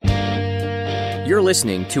You're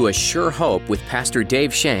listening to A Sure Hope with Pastor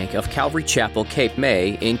Dave Shank of Calvary Chapel, Cape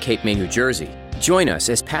May in Cape May, New Jersey. Join us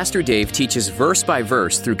as Pastor Dave teaches verse by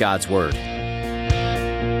verse through God's Word.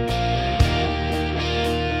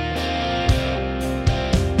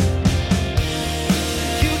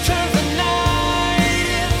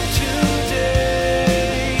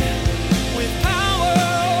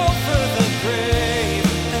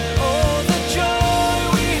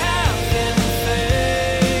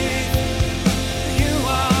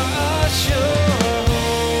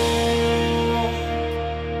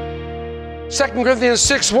 Second Corinthians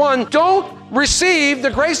 6:1, don't receive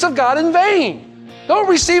the grace of God in vain. Don't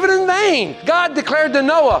receive it in vain. God declared to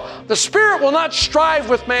Noah, the Spirit will not strive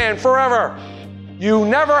with man forever. You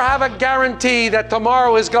never have a guarantee that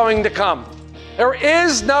tomorrow is going to come. There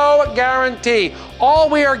is no guarantee. All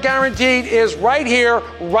we are guaranteed is right here,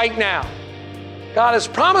 right now. God has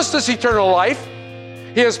promised us eternal life.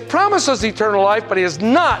 He has promised us eternal life, but He has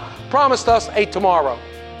not promised us a tomorrow.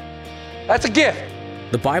 That's a gift.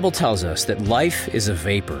 The Bible tells us that life is a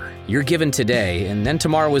vapor. You're given today, and then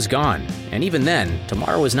tomorrow is gone. And even then,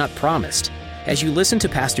 tomorrow is not promised. As you listen to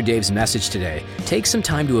Pastor Dave's message today, take some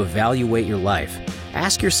time to evaluate your life.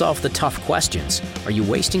 Ask yourself the tough questions. Are you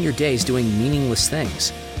wasting your days doing meaningless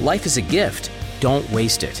things? Life is a gift. Don't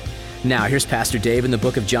waste it. Now, here's Pastor Dave in the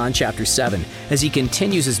book of John chapter 7 as he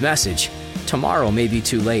continues his message. Tomorrow may be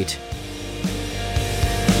too late.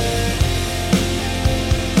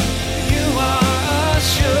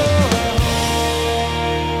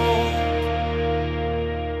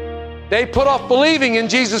 They put off believing in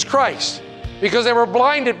Jesus Christ because they were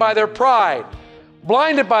blinded by their pride,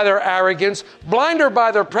 blinded by their arrogance, blinded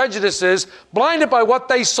by their prejudices, blinded by what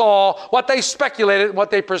they saw, what they speculated,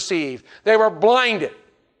 what they perceived. They were blinded.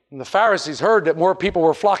 When the Pharisees heard that more people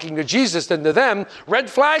were flocking to Jesus than to them, red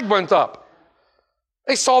flag went up.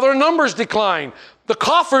 They saw their numbers decline. The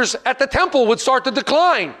coffers at the temple would start to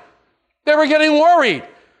decline. They were getting worried.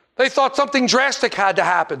 They thought something drastic had to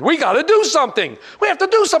happen. We got to do something. We have to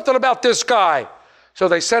do something about this guy. So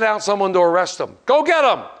they sent out someone to arrest him. Go get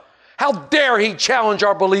him. How dare he challenge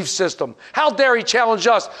our belief system? How dare he challenge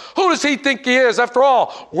us? Who does he think he is? After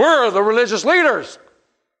all, we're the religious leaders.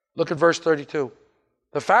 Look at verse 32.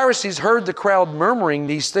 The Pharisees heard the crowd murmuring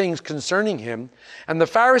these things concerning him, and the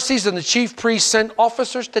Pharisees and the chief priests sent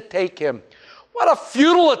officers to take him. What a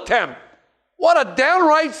futile attempt. What a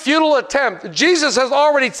downright futile attempt. Jesus has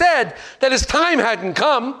already said that his time hadn't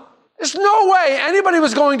come. There's no way anybody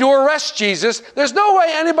was going to arrest Jesus. There's no way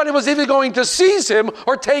anybody was even going to seize him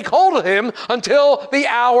or take hold of him until the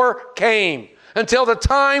hour came, until the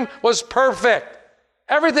time was perfect.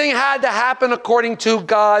 Everything had to happen according to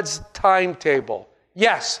God's timetable.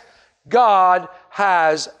 Yes, God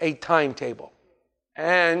has a timetable.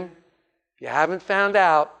 And if you haven't found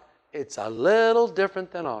out, it's a little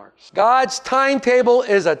different than ours. God's timetable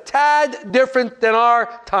is a tad different than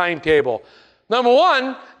our timetable. Number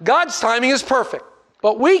one, God's timing is perfect,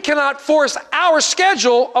 but we cannot force our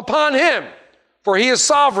schedule upon Him, for He is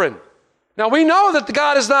sovereign. Now we know that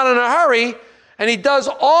God is not in a hurry, and He does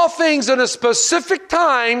all things in a specific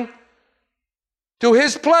time to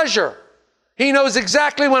His pleasure. He knows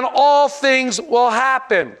exactly when all things will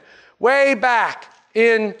happen. Way back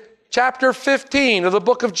in chapter 15 of the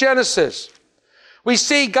book of Genesis, we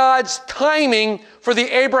see God's timing for the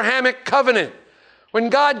Abrahamic covenant. When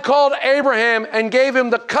God called Abraham and gave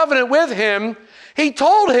him the covenant with him, He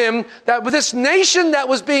told him that this nation that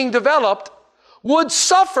was being developed would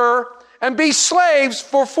suffer and be slaves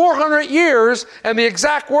for 400 years. And the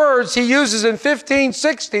exact words He uses in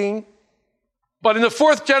 15:16, but in the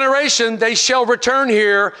fourth generation, they shall return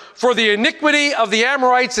here, for the iniquity of the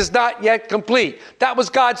Amorites is not yet complete. That was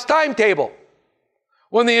God's timetable.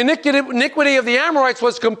 When the iniquity of the Amorites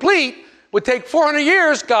was complete, would take 400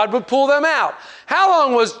 years, God would pull them out. How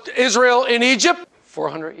long was Israel in Egypt?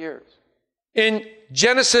 400 years. In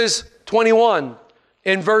Genesis 21,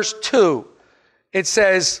 in verse 2, it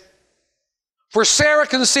says, for Sarah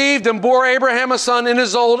conceived and bore Abraham a son in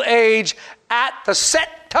his old age at the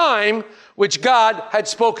set time which God had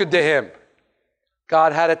spoken to him.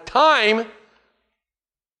 God had a time.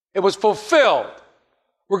 It was fulfilled.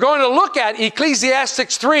 We're going to look at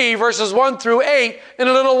Ecclesiastes 3, verses 1 through 8 in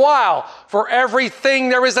a little while. For everything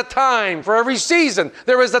there is a time. For every season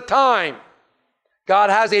there is a time. God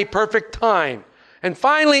has a perfect time. And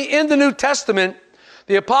finally, in the New Testament,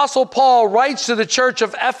 the Apostle Paul writes to the church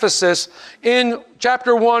of Ephesus in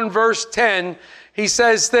chapter 1, verse 10, he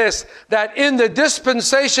says this, that in the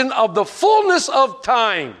dispensation of the fullness of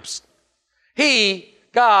times, He,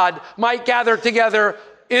 God, might gather together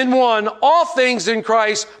in one, all things in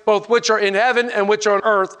Christ, both which are in heaven and which are on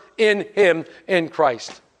earth, in him, in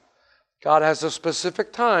Christ. God has a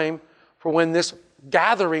specific time for when this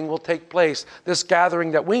gathering will take place. This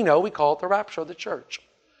gathering that we know, we call it the rapture of the church.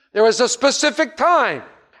 There is a specific time.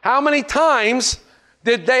 How many times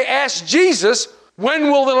did they ask Jesus,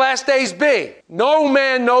 when will the last days be? No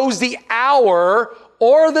man knows the hour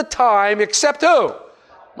or the time except who?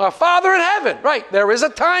 My Father in heaven. Right, there is a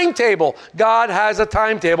timetable. God has a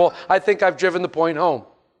timetable. I think I've driven the point home.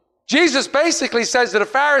 Jesus basically says to the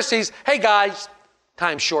Pharisees, hey guys,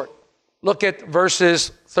 time's short. Look at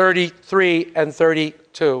verses 33 and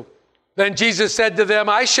 32. Then Jesus said to them,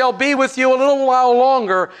 I shall be with you a little while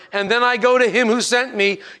longer, and then I go to him who sent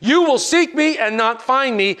me. You will seek me and not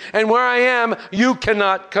find me, and where I am, you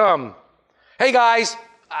cannot come. Hey guys,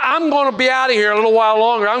 I'm going to be out of here a little while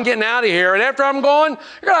longer. I'm getting out of here, and after I'm gone,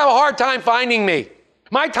 you're going to have a hard time finding me.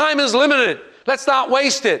 My time is limited. Let's not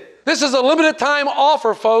waste it. This is a limited time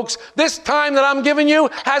offer, folks. This time that I'm giving you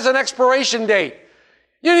has an expiration date.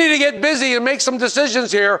 You need to get busy and make some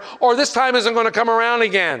decisions here, or this time isn't going to come around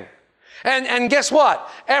again. And guess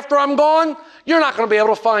what? After I'm gone, you're not going to be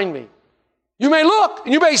able to find me. You may look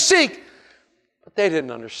and you may seek, but they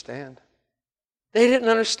didn't understand. They didn't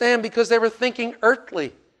understand because they were thinking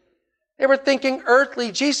earthly. They were thinking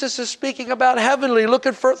earthly. Jesus is speaking about heavenly. Look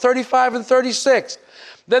at 35 and 36.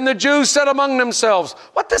 Then the Jews said among themselves,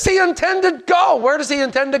 what does he intend to go? Where does he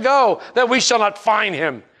intend to go that we shall not find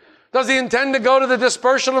him? Does he intend to go to the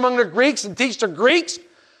dispersion among the Greeks and teach the Greeks?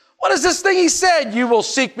 What is this thing he said? You will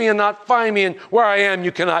seek me and not find me, and where I am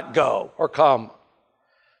you cannot go or come.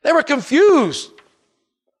 They were confused.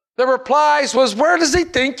 Their replies was, where does he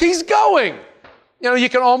think he's going? You know, you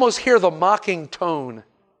can almost hear the mocking tone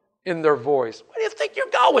in their voice. Where do you think you're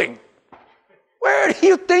going? Where do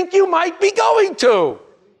you think you might be going to?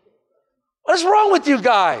 What is wrong with you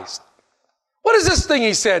guys? What is this thing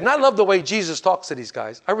he said? And I love the way Jesus talks to these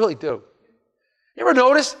guys. I really do. You ever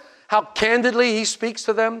notice how candidly he speaks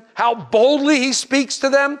to them? How boldly he speaks to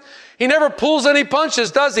them? He never pulls any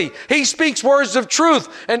punches, does he? He speaks words of truth.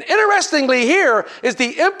 And interestingly here is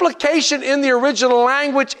the implication in the original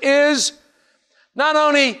language is not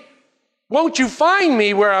only won't you find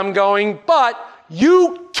me where I'm going, but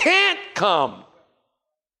you can't come.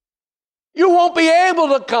 You won't be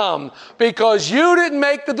able to come because you didn't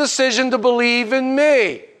make the decision to believe in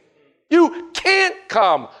me. You can't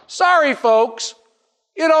come. Sorry, folks.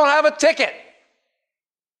 You don't have a ticket.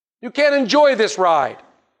 You can't enjoy this ride.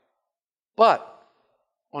 But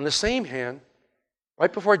on the same hand,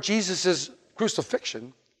 right before Jesus'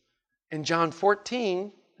 crucifixion, in John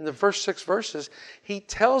 14, in the first 6 verses, he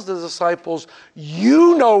tells the disciples,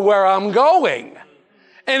 you know where I'm going.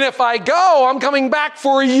 And if I go, I'm coming back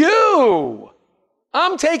for you.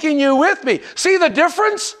 I'm taking you with me. See the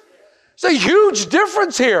difference? It's a huge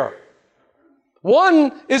difference here.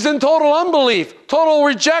 One is in total unbelief, total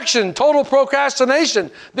rejection, total procrastination.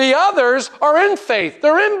 The others are in faith.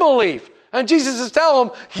 They're in belief. And Jesus is telling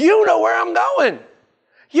them, you know where I'm going.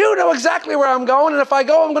 You know exactly where I'm going. And if I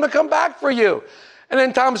go, I'm going to come back for you. And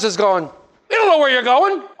then Thomas is going, we don't know where you're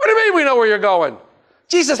going. What do you mean we know where you're going?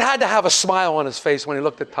 Jesus had to have a smile on his face when he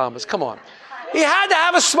looked at Thomas. Come on. He had to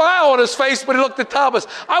have a smile on his face when he looked at Thomas.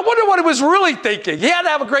 I wonder what he was really thinking. He had to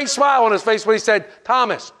have a great smile on his face when he said,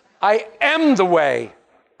 Thomas, I am the way,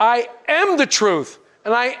 I am the truth,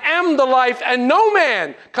 and I am the life, and no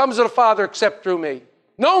man comes to the Father except through me.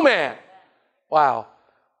 No man. Wow.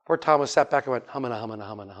 Poor Thomas sat back and went, humana, humana,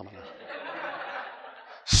 humana, humana.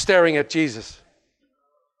 Staring at Jesus.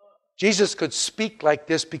 Jesus could speak like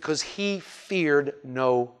this because he feared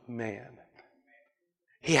no man.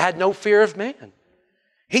 He had no fear of man.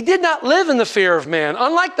 He did not live in the fear of man.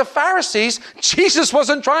 Unlike the Pharisees, Jesus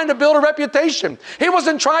wasn't trying to build a reputation. He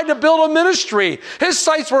wasn't trying to build a ministry. His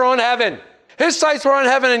sights were on heaven. His sights were on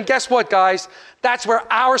heaven, and guess what, guys? That's where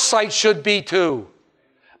our sights should be too.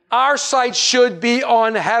 Our sights should be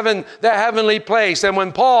on heaven, the heavenly place. And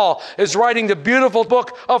when Paul is writing the beautiful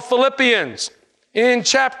book of Philippians, in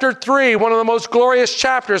chapter 3, one of the most glorious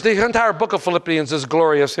chapters, the entire book of Philippians is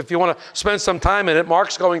glorious. If you want to spend some time in it,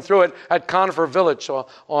 Mark's going through it at Conifer Village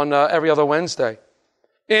on every other Wednesday.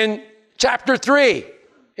 In chapter 3,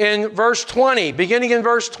 in verse 20, beginning in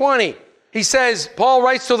verse 20, he says, Paul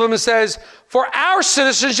writes to them and says, for our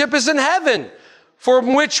citizenship is in heaven,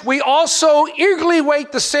 from which we also eagerly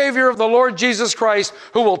wait the Savior of the Lord Jesus Christ,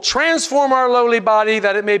 who will transform our lowly body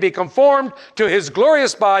that it may be conformed to his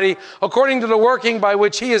glorious body, according to the working by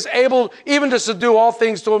which he is able even to subdue all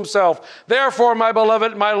things to himself. Therefore, my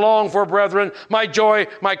beloved, my longed for brethren, my joy,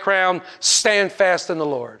 my crown, stand fast in the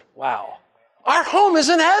Lord. Wow. Our home is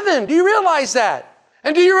in heaven. Do you realize that?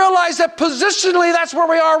 And do you realize that positionally that's where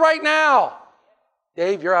we are right now?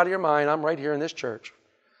 Dave, you're out of your mind. I'm right here in this church.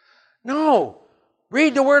 No.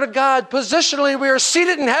 Read the Word of God. Positionally, we are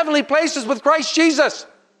seated in heavenly places with Christ Jesus.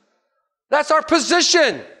 That's our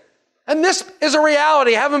position. And this is a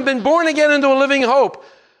reality. Having been born again into a living hope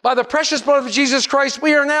by the precious blood of Jesus Christ,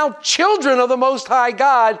 we are now children of the Most High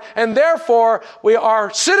God, and therefore we are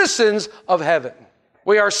citizens of heaven.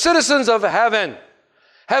 We are citizens of heaven.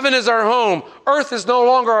 Heaven is our home. Earth is no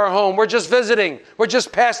longer our home. We're just visiting. We're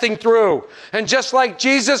just passing through. And just like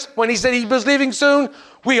Jesus, when he said he was leaving soon,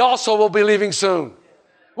 we also will be leaving soon.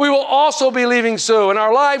 We will also be leaving soon. And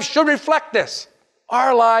our lives should reflect this.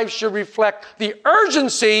 Our lives should reflect the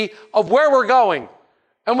urgency of where we're going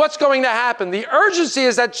and what's going to happen. The urgency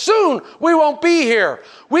is that soon we won't be here.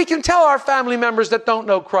 We can tell our family members that don't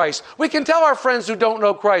know Christ. We can tell our friends who don't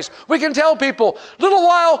know Christ. We can tell people, little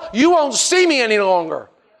while, you won't see me any longer.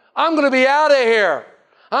 I'm going to be out of here.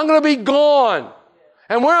 I'm going to be gone.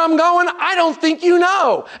 And where I'm going, I don't think you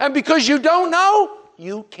know. And because you don't know,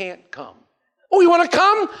 you can't come. Oh, you want to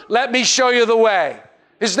come? Let me show you the way.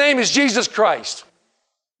 His name is Jesus Christ.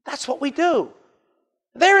 That's what we do.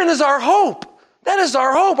 Therein is our hope. That is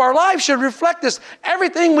our hope. Our lives should reflect this.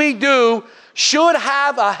 Everything we do should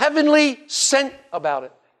have a heavenly scent about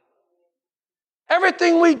it.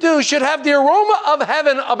 Everything we do should have the aroma of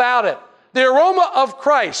heaven about it. The aroma of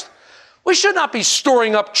Christ. We should not be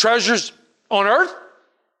storing up treasures on earth.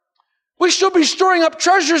 We should be storing up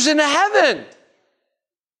treasures in heaven.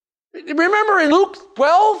 Remember in Luke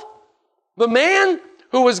 12, the man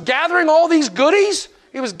who was gathering all these goodies?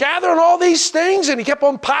 He was gathering all these things and he kept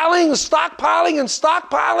on piling and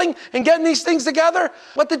stockpiling and getting these things together.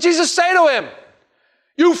 What did Jesus say to him?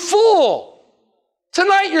 You fool!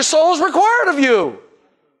 Tonight your soul is required of you.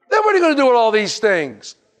 Then what are you going to do with all these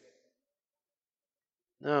things?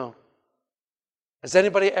 No. Has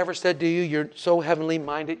anybody ever said to you, you're so heavenly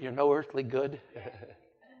minded, you're no earthly good?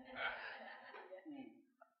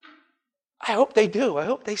 I hope they do. I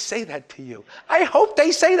hope they say that to you. I hope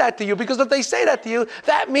they say that to you, because if they say that to you,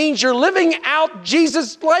 that means you're living out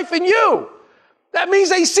Jesus' life in you. That means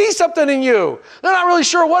they see something in you. They're not really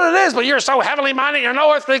sure what it is, but you're so heavenly minded, you're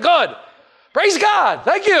no earthly good. Praise God.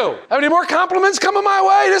 Thank you. Have any more compliments coming my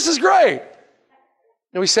way? This is great.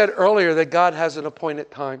 And we said earlier that God has an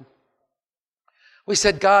appointed time. We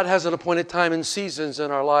said God has an appointed time and seasons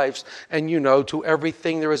in our lives. And you know, to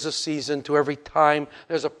everything there is a season. To every time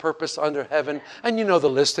there's a purpose under heaven. And you know the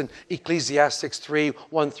list in Ecclesiastes 3,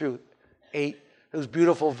 1 through 8. Those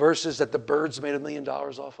beautiful verses that the birds made $1 million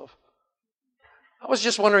off of. I was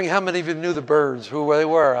just wondering how many of you knew the birds, who they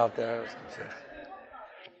were out there.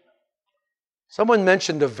 Someone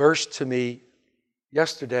mentioned a verse to me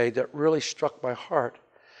yesterday that really struck my heart.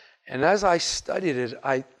 And as I studied it,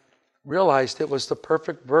 I realized it was the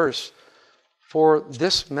perfect verse for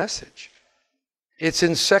this message. It's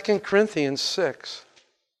in 2 Corinthians 6.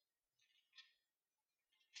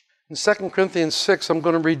 In 2 Corinthians 6, I'm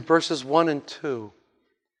going to read verses 1 and 2.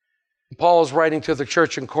 Paul is writing to the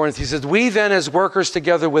church in Corinth. He says, we then as workers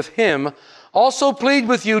together with him also plead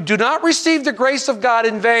with you, do not receive the grace of God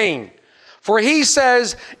in vain. For he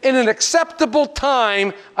says, in an acceptable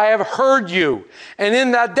time I have heard you, and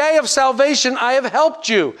in that day of salvation I have helped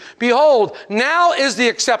you. Behold, now is the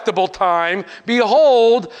acceptable time.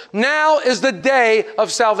 Behold, now is the day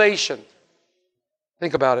of salvation.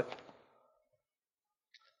 Think about it.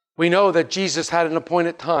 We know that Jesus had an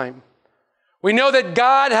appointed time. We know that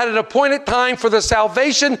God had an appointed time for the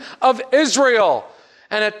salvation of Israel.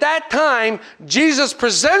 And at that time, Jesus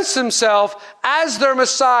presents himself as their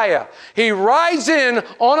Messiah. He rides in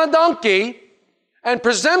on a donkey and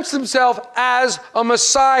presents himself as a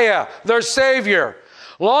Messiah, their Savior.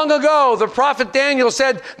 Long ago, the prophet Daniel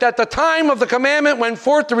said that the time of the commandment went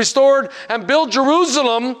forth to restore and build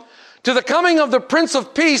Jerusalem to the coming of the Prince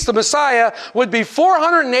of Peace, the Messiah, would be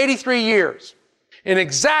 483 years. In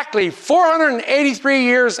exactly 483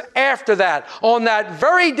 years after that, on that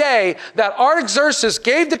very day that Artaxerxes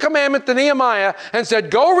gave the commandment to Nehemiah and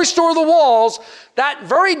said, go restore the walls, that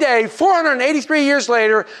very day, 483 years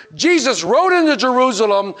later, Jesus rode into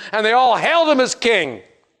Jerusalem and they all hailed him as king.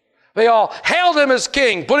 They all hailed him as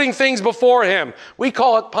king, putting things before him. We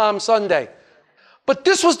call it Palm Sunday. But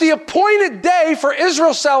this was the appointed day for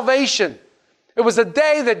Israel's salvation. It was a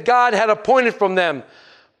day that God had appointed from them,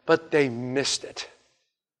 but they missed it.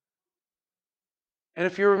 And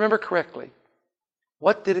if you remember correctly,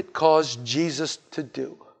 what did it cause Jesus to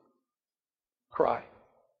do? Cry.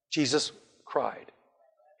 Jesus cried.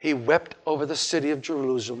 He wept over the city of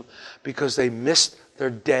Jerusalem because they missed their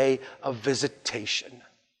day of visitation.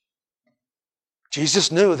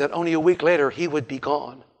 Jesus knew that only a week later he would be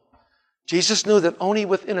gone. Jesus knew that only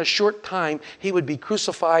within a short time he would be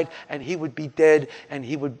crucified and he would be dead and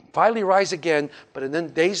he would finally rise again, but then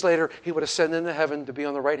days later he would ascend into heaven to be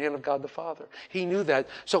on the right hand of God the Father. He knew that,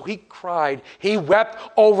 so he cried. He wept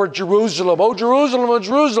over Jerusalem. Oh, Jerusalem, oh,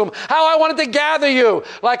 Jerusalem, how I wanted to gather you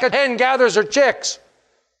like a hen gathers her chicks.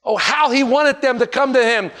 Oh, how he wanted them to come to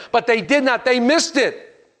him, but they did not. They missed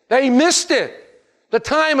it. They missed it. The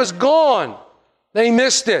time is gone. They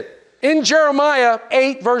missed it. In Jeremiah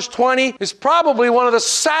 8, verse 20, is probably one of the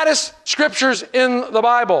saddest scriptures in the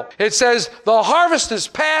Bible. It says, the harvest is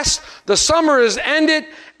past, the summer is ended,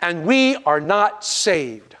 and we are not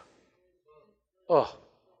saved. Oh,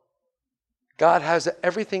 God has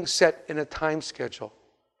everything set in a time schedule.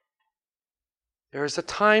 There is a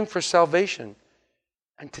time for salvation,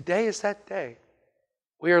 and today is that day.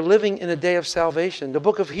 We are living in a day of salvation. The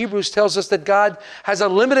book of Hebrews tells us that God has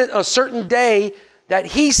a certain day that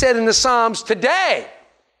he said in the Psalms, today,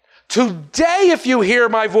 if you hear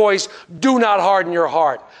my voice, do not harden your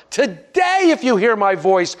heart. Today, if you hear my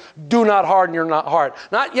voice, do not harden your heart.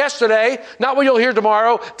 Not yesterday, not what you'll hear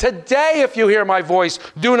tomorrow. Today, if you hear my voice,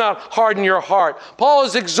 do not harden your heart. Paul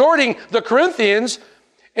is exhorting the Corinthians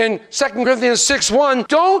in 2 Corinthians 6:1,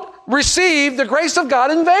 don't receive the grace of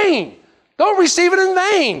God in vain. Don't receive it in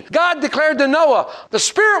vain. God declared to Noah, the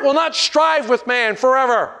Spirit will not strive with man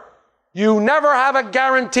forever. You never have a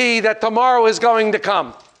guarantee that tomorrow is going to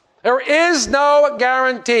come. There is no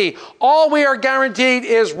guarantee. All we are guaranteed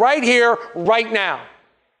is right here, right now.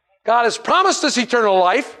 God has promised us eternal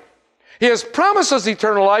life. He has promised us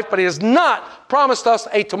eternal life, but he has not promised us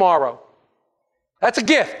a tomorrow. That's a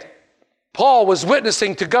gift. Paul was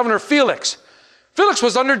witnessing to Governor Felix. Felix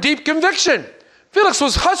was under deep conviction.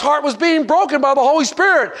 His heart was being broken by the Holy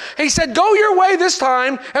Spirit. He said, go your way this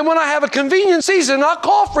time, and when I have a convenient season, I'll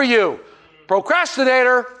call for you.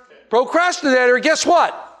 Procrastinator, guess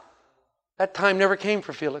what? That time never came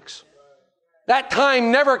for Felix. That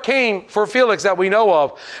time never came for Felix that we know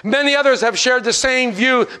of. Many others have shared the same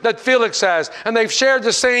view that Felix has, and they've shared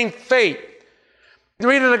the same fate. You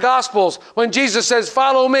read in the Gospels when Jesus says,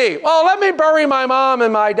 follow me. Well, let me bury my mom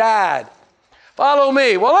and my dad. Follow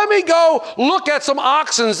me. Well, let me go look at some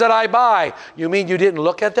oxen that I buy. You mean you didn't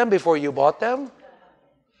look at them before you bought them?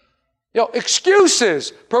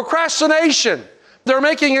 Excuses, procrastination. They're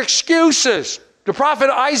making excuses. The prophet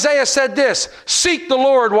Isaiah said this, seek the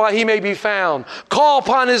Lord while he may be found. Call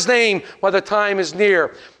upon his name while the time is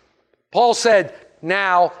near. Paul said,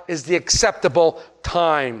 now is the acceptable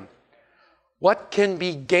time. What can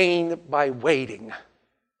be gained by waiting?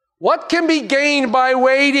 What can be gained by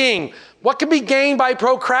waiting? What can be gained by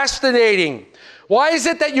procrastinating? Why is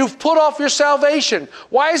it that you've put off your salvation?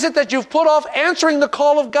 Why is it that you've put off answering the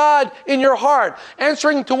call of God in your heart?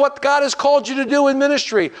 Answering to what God has called you to do in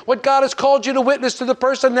ministry, what God has called you to witness to the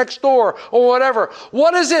person next door or whatever.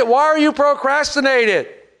 What is it? Why are you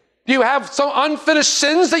procrastinating? Do you have some unfinished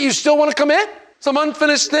sins that you still want to commit? Some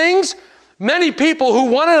unfinished things? Many people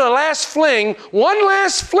who wanted one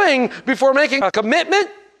last fling before making a commitment,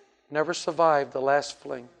 never survived the last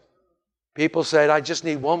fling. People said, I just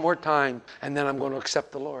need one more time and then I'm going to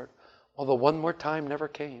accept the Lord. Well, the one more time never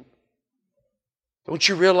came. Don't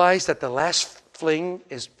you realize that the last fling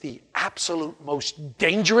is the absolute most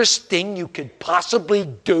dangerous thing you could possibly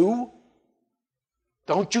do?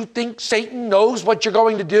 Don't you think Satan knows what you're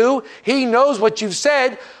going to do? He knows what you've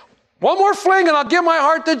said. One more fling and I'll give my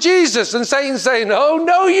heart to Jesus. And Satan's saying,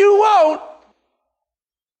 no, you won't.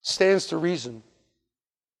 Stands to reason.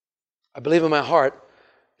 I believe in my heart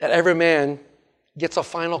that every man gets a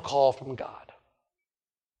final call from God.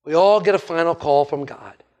 We all get a final call from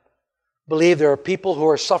God. I believe there are people who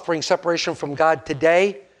are suffering separation from God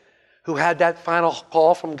today who had that final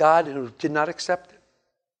call from God and who did not accept it.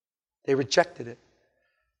 They rejected it.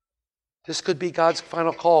 This could be God's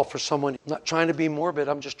final call for someone. I'm not trying to be morbid.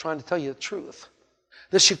 I'm just trying to tell you the truth.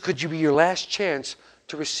 Could be your last chance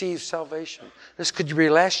to receive salvation. This could be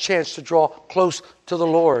your last chance to draw close to the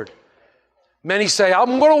Lord. Many say,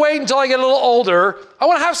 I'm going to wait until I get a little older. I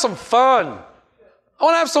want to have some fun. I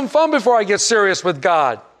want to have some fun before I get serious with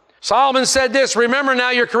God. Solomon said this, remember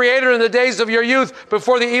now your Creator in the days of your youth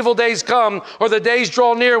before the evil days come or the days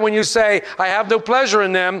draw near when you say, I have no pleasure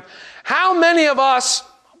in them. How many of us,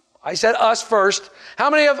 I said us first,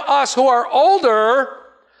 how many of us who are older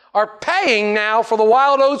are paying now for the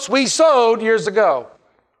wild oats we sowed years ago?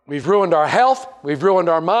 We've ruined our health. We've ruined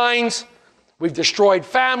our minds. We've destroyed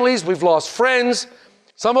families. We've lost friends.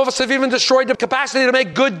 Some of us have even destroyed the capacity to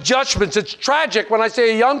make good judgments. It's tragic when I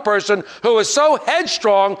see a young person who is so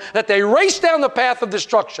headstrong that they race down the path of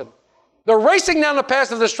destruction. They're racing down the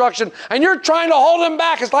path of destruction, and you're trying to hold them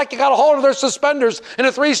back. It's like you got a hold of their suspenders in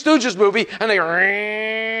a Three Stooges movie, and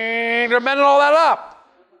they're bending all that up.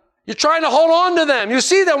 You're trying to hold on to them. You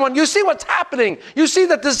see them, you see what's happening. You see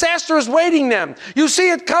that disaster is waiting them. You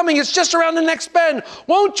see it coming. It's just around the next bend.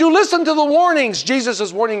 Won't you listen to the warnings? Jesus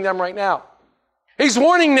is warning them right now. He's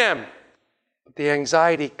warning them. But the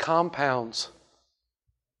anxiety compounds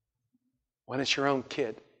when it's your own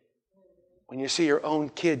kid. When you see your own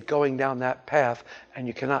kid going down that path and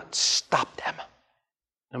you cannot stop them.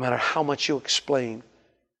 No matter how much you explain,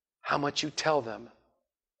 how much you tell them,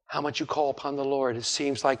 how much you call upon the Lord, it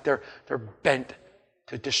seems like they're bent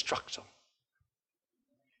to destruction.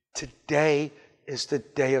 Today is the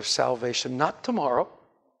day of salvation, not tomorrow.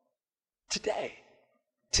 Today.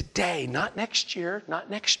 Today, not next year, not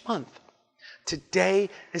next month. Today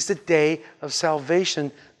is the day of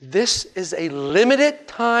salvation. This is a limited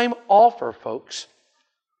time offer, folks.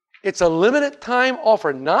 It's a limited time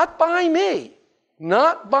offer, not by me.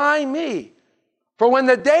 Not by me. For when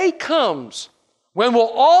the day comes, when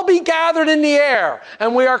we'll all be gathered in the air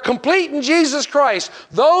and we are complete in Jesus Christ,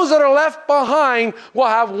 those that are left behind will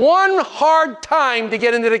have one hard time to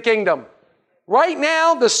get into the kingdom. Right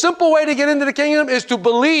now, the simple way to get into the kingdom is to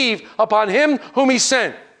believe upon Him whom He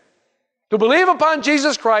sent. To believe upon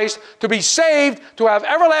Jesus Christ, to be saved, to have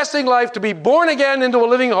everlasting life, to be born again into a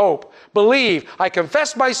living hope. Believe. I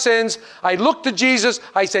confess my sins. I look to Jesus.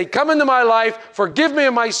 I say, come into my life. Forgive me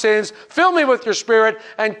of my sins. Fill me with your Spirit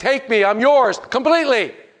and take me. I'm yours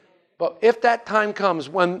completely. But if that time comes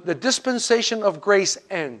when the dispensation of grace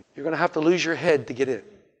ends, you're going to have to lose your head to get in.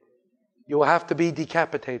 You will have to be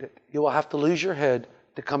decapitated. You will have to lose your head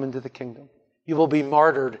to come into the kingdom. You will be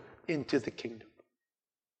martyred into the kingdom.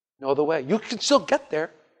 No other way. You can still get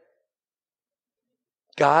there.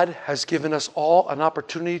 God has given us all an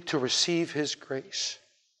opportunity to receive His grace.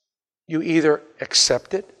 You either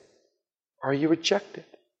accept it or you reject it.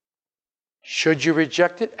 Should you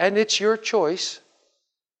reject it, and it's your choice,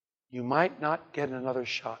 you might not get another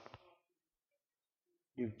shot.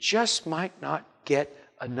 You just might not get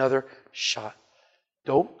another shot.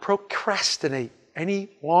 Don't procrastinate any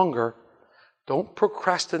longer. Don't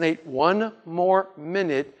procrastinate one more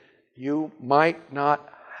minute. You might not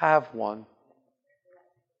have one.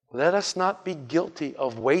 Let us not be guilty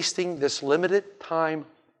of wasting this limited time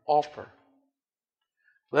offer.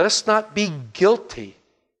 Let us not be guilty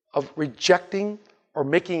of rejecting or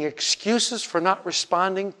making excuses for not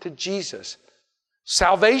responding to Jesus.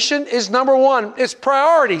 Salvation is number one. It's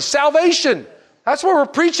priority. Salvation. That's what we're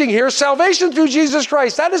preaching here. Salvation through Jesus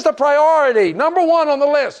Christ. That is the priority. Number one on the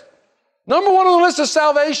list. Number one on the list is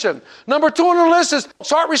salvation. Number two on the list is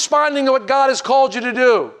start responding to what God has called you to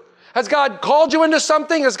do. Has God called you into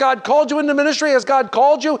something? Has God called you into ministry? Has God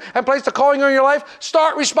called you and placed a calling on your life?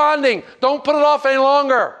 Start responding. Don't put it off any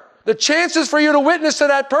longer. The chances for you to witness to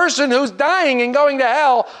that person who's dying and going to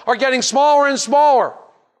hell are getting smaller and smaller.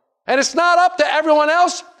 And it's not up to everyone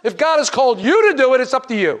else. If God has called you to do it, it's up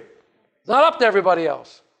to you. It's not up to everybody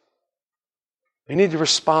else. We need to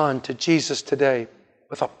respond to Jesus today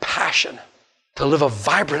with a passion to live a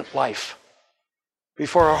vibrant life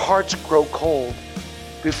before our hearts grow cold,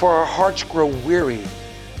 before our hearts grow weary,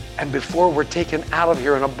 and before we're taken out of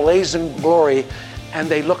here in a blazing glory and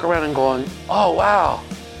they look around and going, oh wow,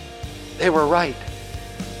 they were right,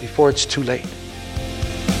 before it's too late.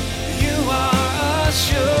 You are a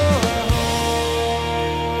sure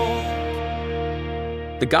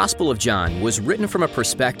The Gospel of John was written from a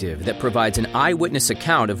perspective that provides an eyewitness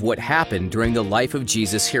account of what happened during the life of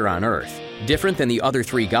Jesus here on earth. Different than the other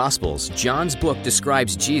three Gospels, John's book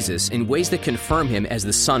describes Jesus in ways that confirm Him as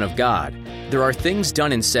the Son of God. There are things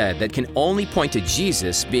done and said that can only point to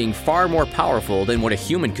Jesus being far more powerful than what a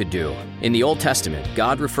human could do. In the Old Testament,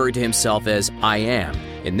 God referred to Himself as I Am.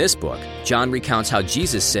 In this book, John recounts how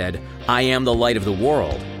Jesus said, I am the light of the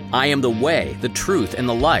world. I am the way, the truth, and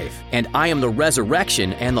the life, and I am the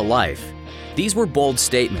resurrection and the life. These were bold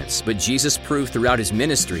statements, but Jesus proved throughout His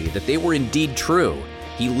ministry that they were indeed true.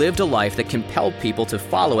 He lived a life that compelled people to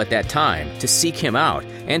follow at that time, to seek Him out,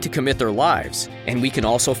 and to commit their lives. And we can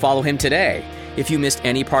also follow Him today. If you missed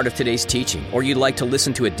any part of today's teaching, or you'd like to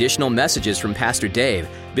listen to additional messages from Pastor Dave,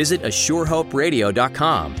 visit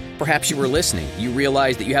ASureHopeRadio.com. Perhaps you were listening, you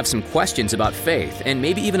realized that you have some questions about faith, and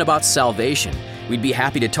maybe even about salvation. We'd be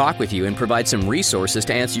happy to talk with you and provide some resources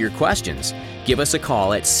to answer your questions. Give us a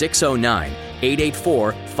call at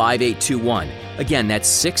 609-884-5821. Again,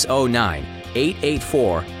 that's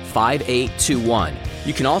 609-884-5821.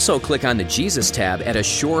 You can also click on the Jesus tab at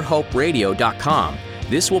ASureHopeRadio.com.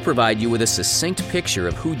 This will provide you with a succinct picture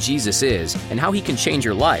of who Jesus is and how He can change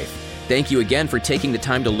your life. Thank you again for taking the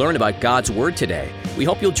time to learn about God's Word today. We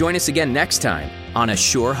hope you'll join us again next time on A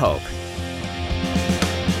Sure Hope.